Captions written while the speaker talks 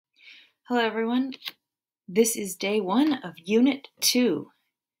Hello, everyone. This is day 1 of Unit 2.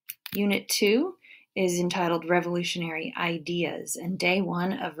 Unit 2 is entitled Revolutionary Ideas, and day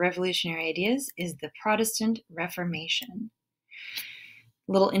 1 of Revolutionary Ideas is the Protestant Reformation.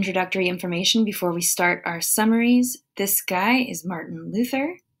 A little introductory information before we start our summaries. This guy is Martin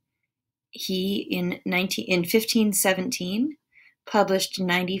Luther. He, in 1517, published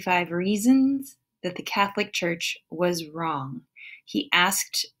 95 Reasons that the Catholic Church was wrong. He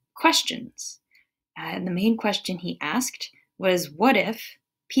asked questions. And the main question he asked was, what if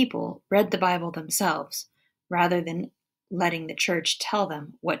people read the Bible themselves rather than letting the church tell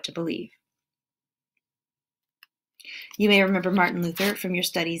them what to believe? You may remember Martin Luther from your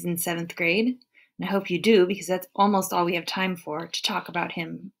studies in 7th grade, and I hope you do, because that's almost all we have time for to talk about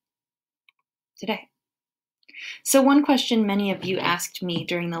him today. So one question many of you asked me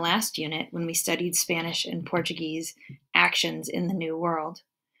during the last unit when we studied Spanish and Portuguese actions in the New World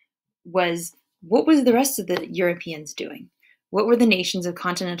was, what was the rest of the Europeans doing? What were the nations of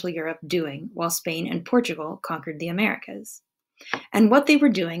continental Europe doing while Spain and Portugal conquered the Americas? And what they were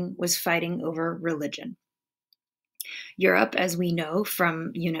doing was fighting over religion. Europe, as we know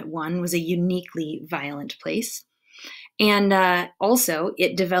from Unit 1, was a uniquely violent place. And also,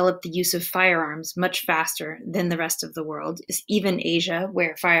 it developed the use of firearms much faster than the rest of the world, even Asia,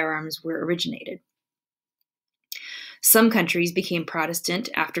 where firearms were originated. Some countries became Protestant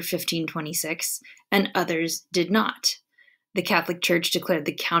after 1526, and others did not. The Catholic Church declared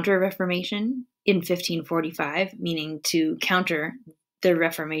the Counter-Reformation in 1545, meaning to counter the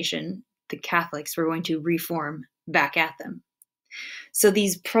Reformation, the Catholics were going to reform back at them. So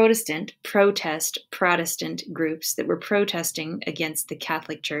these Protestant groups that were protesting against the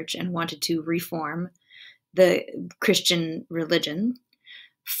Catholic Church and wanted to reform the Christian religion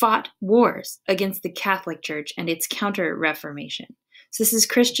fought wars against the Catholic Church and its Counter-Reformation. So this is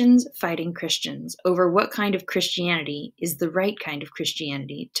Christians fighting Christians over what kind of Christianity is the right kind of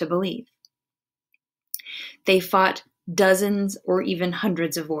Christianity to believe. They fought dozens or even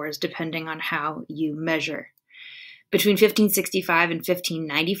hundreds of wars, depending on how you measure. Between 1565 and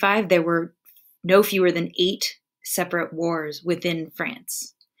 1595, there were no fewer than 8 separate wars within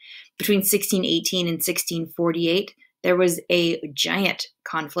France. Between 1618 and 1648, there was a giant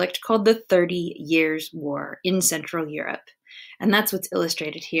conflict called the 30 Years' War in Central Europe. And that's what's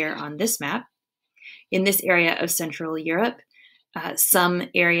illustrated here on this map. In this area of Central Europe, some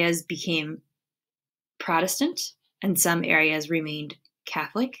areas became Protestant and some areas remained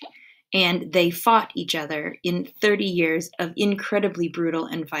Catholic. And they fought each other in 30 years of incredibly brutal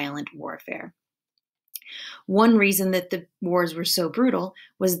and violent warfare. One reason that the wars were so brutal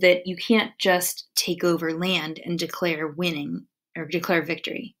was that you can't just take over land and declare winning or declare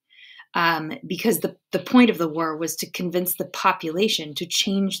victory, because the point of the war was to convince the population to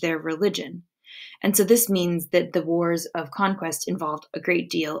change their religion. And so this means that the wars of conquest involved a great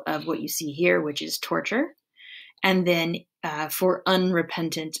deal of what you see here, which is torture, and then for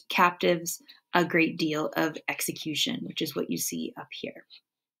unrepentant captives, a great deal of execution, which is what you see up here.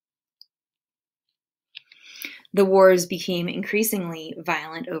 The wars became increasingly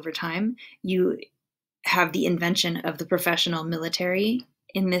violent over time. You have the invention of the professional military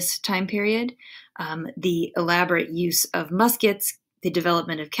in this time period, the elaborate use of muskets, the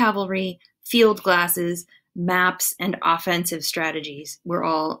development of cavalry, field glasses, maps, and offensive strategies were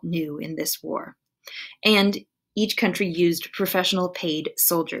all new in this war. And each country used professional paid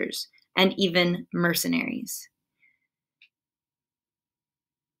soldiers and even mercenaries.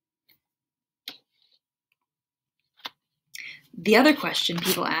 The other question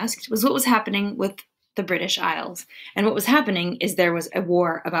people asked was what was happening with the British Isles. And what was happening is there was a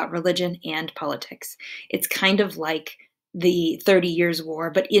war about religion and politics. It's kind of like the 30 Years' War,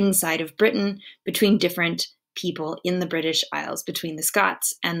 but inside of Britain, between different people in the British Isles, between the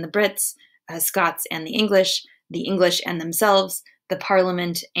Scots and the Brits, Scots and the English and themselves, the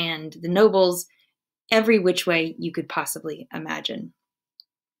Parliament and the nobles, every which way you could possibly imagine.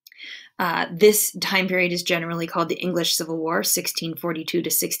 This time period is generally called the English Civil War, 1642 to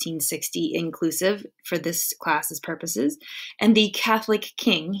 1660 inclusive for this class's purposes. And the Catholic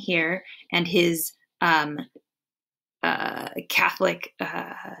king here and his Catholic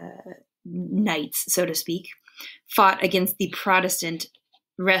knights, so to speak, fought against the Protestant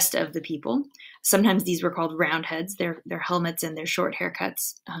rest of the people. Sometimes these were called Roundheads, their helmets and their short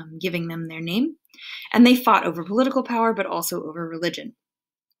haircuts giving them their name. And they fought over political power, but also over religion.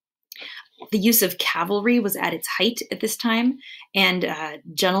 The use of cavalry was at its height at this time, and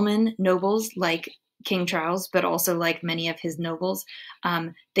gentlemen, nobles like King Charles, but also like many of his nobles,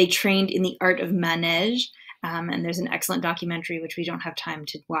 they trained in the art of manège And there's an excellent documentary, which we don't have time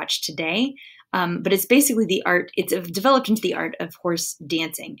to watch today. But it's basically the art, it's developed into the art of horse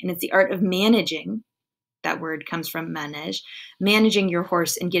dancing. And it's the art of managing, that word comes from manage, managing your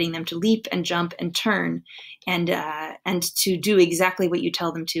horse and getting them to leap and jump and turn and to do exactly what you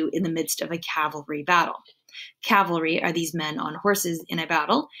tell them to in the midst of a cavalry battle. Cavalry are these men on horses in a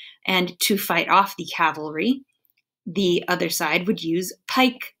battle, and to fight off the cavalry, the other side would use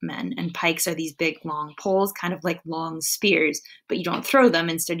pike men, and pikes are these big long poles, kind of like long spears, but you don't throw them.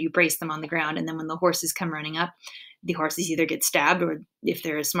 Instead, you brace them on the ground, and then when the horses come running up, the horses either get stabbed, or if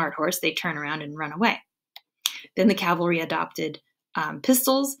they're a smart horse, they turn around and run away. Then the cavalry adopted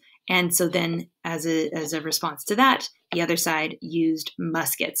pistols, and so then as a response to that, the other side used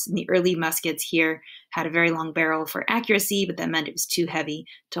muskets. And the early muskets here had a very long barrel for accuracy, but that meant it was too heavy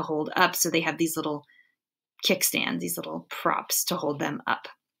to hold up, so they have these little kickstands, these little props to hold them up.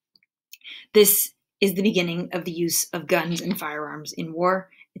 This is the beginning of the use of guns and firearms in war.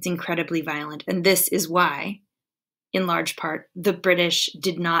 It's incredibly violent, and this is why, in large part, the British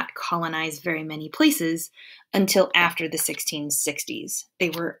did not colonize very many places until after the 1660s. They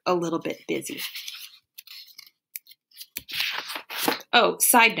were a little bit busy. Oh,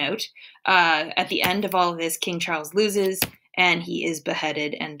 side note, at the end of all of this, King Charles loses, and he is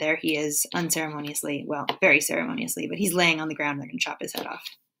beheaded, and there he is unceremoniously, well, very ceremoniously, but he's laying on the ground and they're going to chop his head off.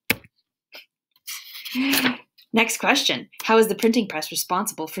 Next question. How is the printing press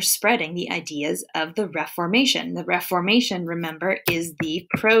responsible for spreading the ideas of the Reformation? The Reformation, remember, is the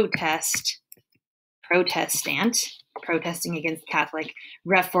protesting against Catholic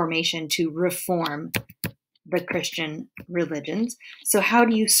Reformation, to reform the Christian religions. So how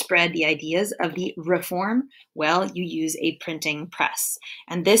do you spread the ideas of the reform? Well, you use a printing press.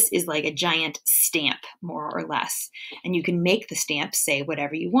 And this is like a giant stamp, more or less. And you can make the stamp say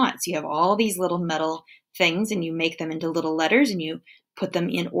whatever you want. So you have all these little metal things, and you make them into little letters, and you put them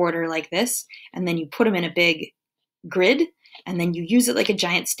in order like this, and then you put them in a big grid, and then you use it like a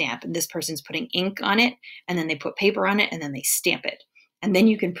giant stamp. And this person's putting ink on it, and then they put paper on it, and then they stamp it. And then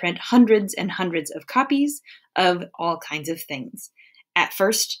you can print hundreds and hundreds of copies of all kinds of things. At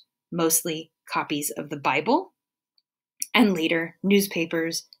first, mostly copies of the Bible, and later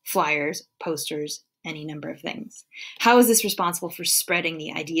newspapers, flyers, posters, any number of things. How is this responsible for spreading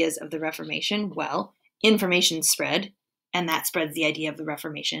the ideas of the Reformation? Well, information spread, and that spreads the idea of the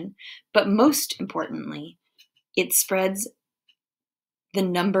Reformation. But most importantly, it spreads the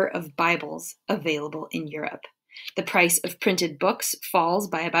number of Bibles available in Europe. The price of printed books falls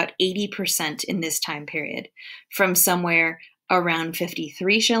by about 80% in this time period, from somewhere around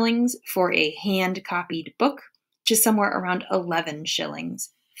 53 shillings for a hand-copied book to somewhere around 11 shillings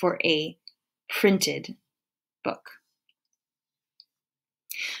for a printed book.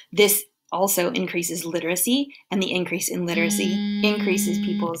 This also increases literacy, and the increase in literacy increases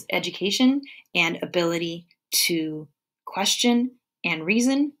people's education and ability to question and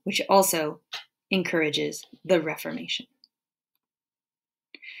reason, which also encourages the Reformation.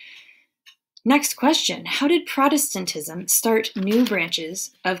 Next question. How did Protestantism start new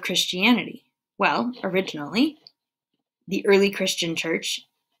branches of Christianity? Well, originally, the early Christian church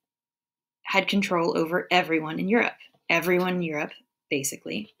had control over everyone in Europe. Everyone in Europe,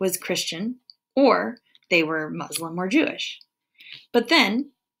 basically, was Christian, or they were Muslim or Jewish. But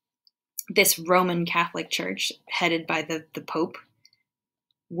then, this Roman Catholic Church, headed by the Pope,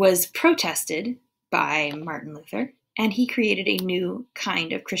 was protested by Martin Luther, and he created a new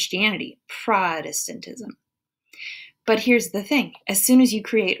kind of Christianity, Protestantism. But here's the thing. As soon as you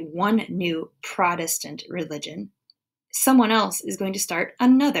create one new Protestant religion, someone else is going to start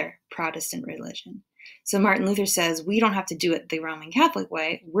another Protestant religion. So Martin Luther says, we don't have to do it the Roman Catholic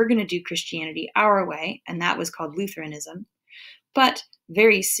way. We're going to do Christianity our way, and that was called Lutheranism. But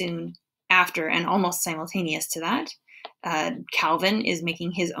very soon after, and almost simultaneous to that, Calvin is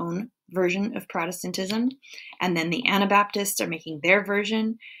making his own version of Protestantism, and then the Anabaptists are making their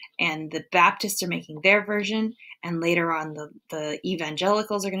version, and the Baptists are making their version, and later on the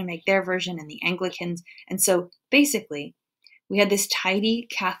evangelicals are going to make their version, and the Anglicans. And so basically, we had this tidy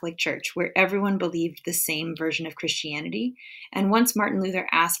Catholic church where everyone believed the same version of Christianity. And once Martin Luther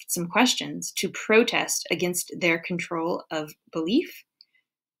asked some questions to protest against their control of belief,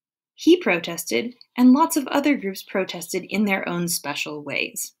 he protested, and lots of other groups protested in their own special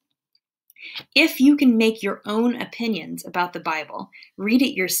ways. If you can make your own opinions about the Bible, read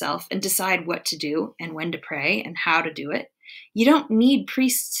it yourself, and decide what to do and when to pray and how to do it, you don't need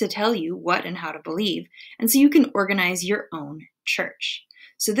priests to tell you what and how to believe, and so you can organize your own church.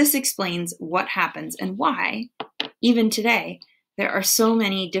 So this explains what happens and why, even today, There are so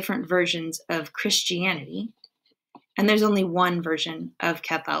many different versions of Christianity, and there's only one version of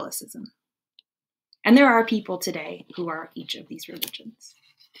Catholicism. And there are people today who are each of these religions.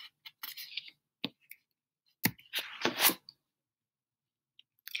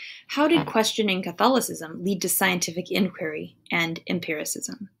 How did questioning Catholicism lead to scientific inquiry and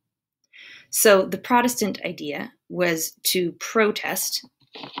empiricism? So the Protestant idea was to protest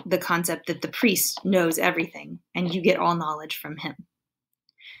the concept that the priest knows everything and you get all knowledge from him.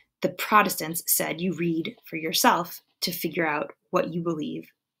 The Protestants said you read for yourself to figure out what you believe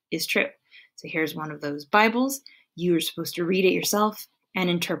is true. So here's one of those Bibles. You're supposed to read it yourself and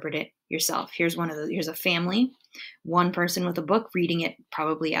interpret it yourself. Here's a family, one person with a book reading it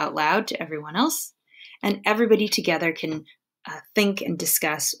probably out loud to everyone else, and everybody together can think and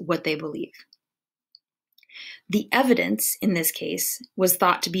discuss what they believe. The evidence in this case was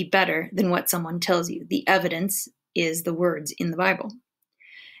thought to be better than what someone tells you. The evidence is the words in the Bible.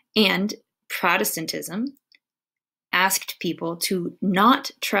 And Protestantism asked people to not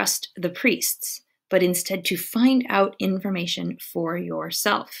trust the priests, but instead to find out information for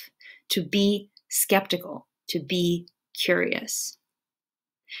yourself, to be skeptical, to be curious.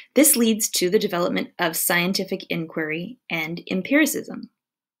 This leads to the development of scientific inquiry and empiricism.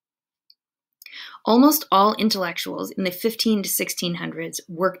 Almost all intellectuals in the 15 to 1600s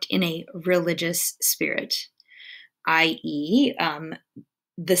worked in a religious spirit, i.e.,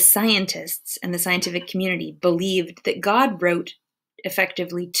 the scientists and the scientific community believed that God wrote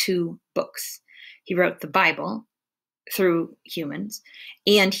effectively two books. He wrote the Bible through humans,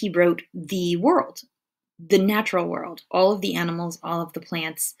 and he wrote the world, the natural world, all of the animals, all of the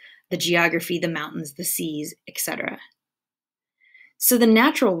plants, the geography, the mountains, the seas, etc. So the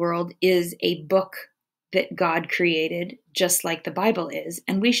natural world is a book that God created just like the Bible is,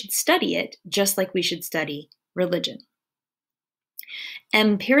 and we should study it just like we should study religion.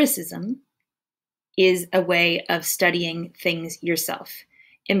 Empiricism is a way of studying things yourself.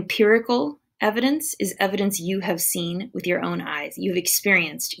 Empirical evidence is evidence you have seen with your own eyes. You've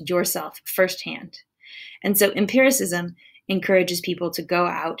experienced yourself firsthand. And so empiricism encourages people to go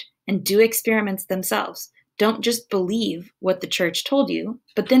out and do experiments themselves. Don't just believe what the church told you,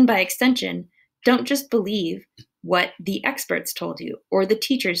 but then by extension, don't just believe what the experts told you, or the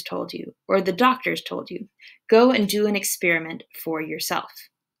teachers told you, or the doctors told you. Go and do an experiment for yourself.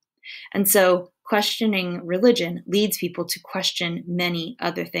 And so questioning religion leads people to question many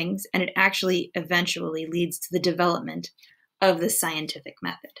other things, and it actually eventually leads to the development of the scientific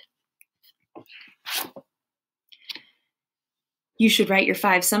method. You should write your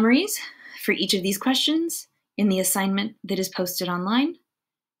 5 summaries for each of these questions in the assignment that is posted online,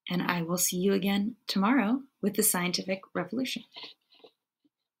 and I will see you again tomorrow with the Scientific Revolution.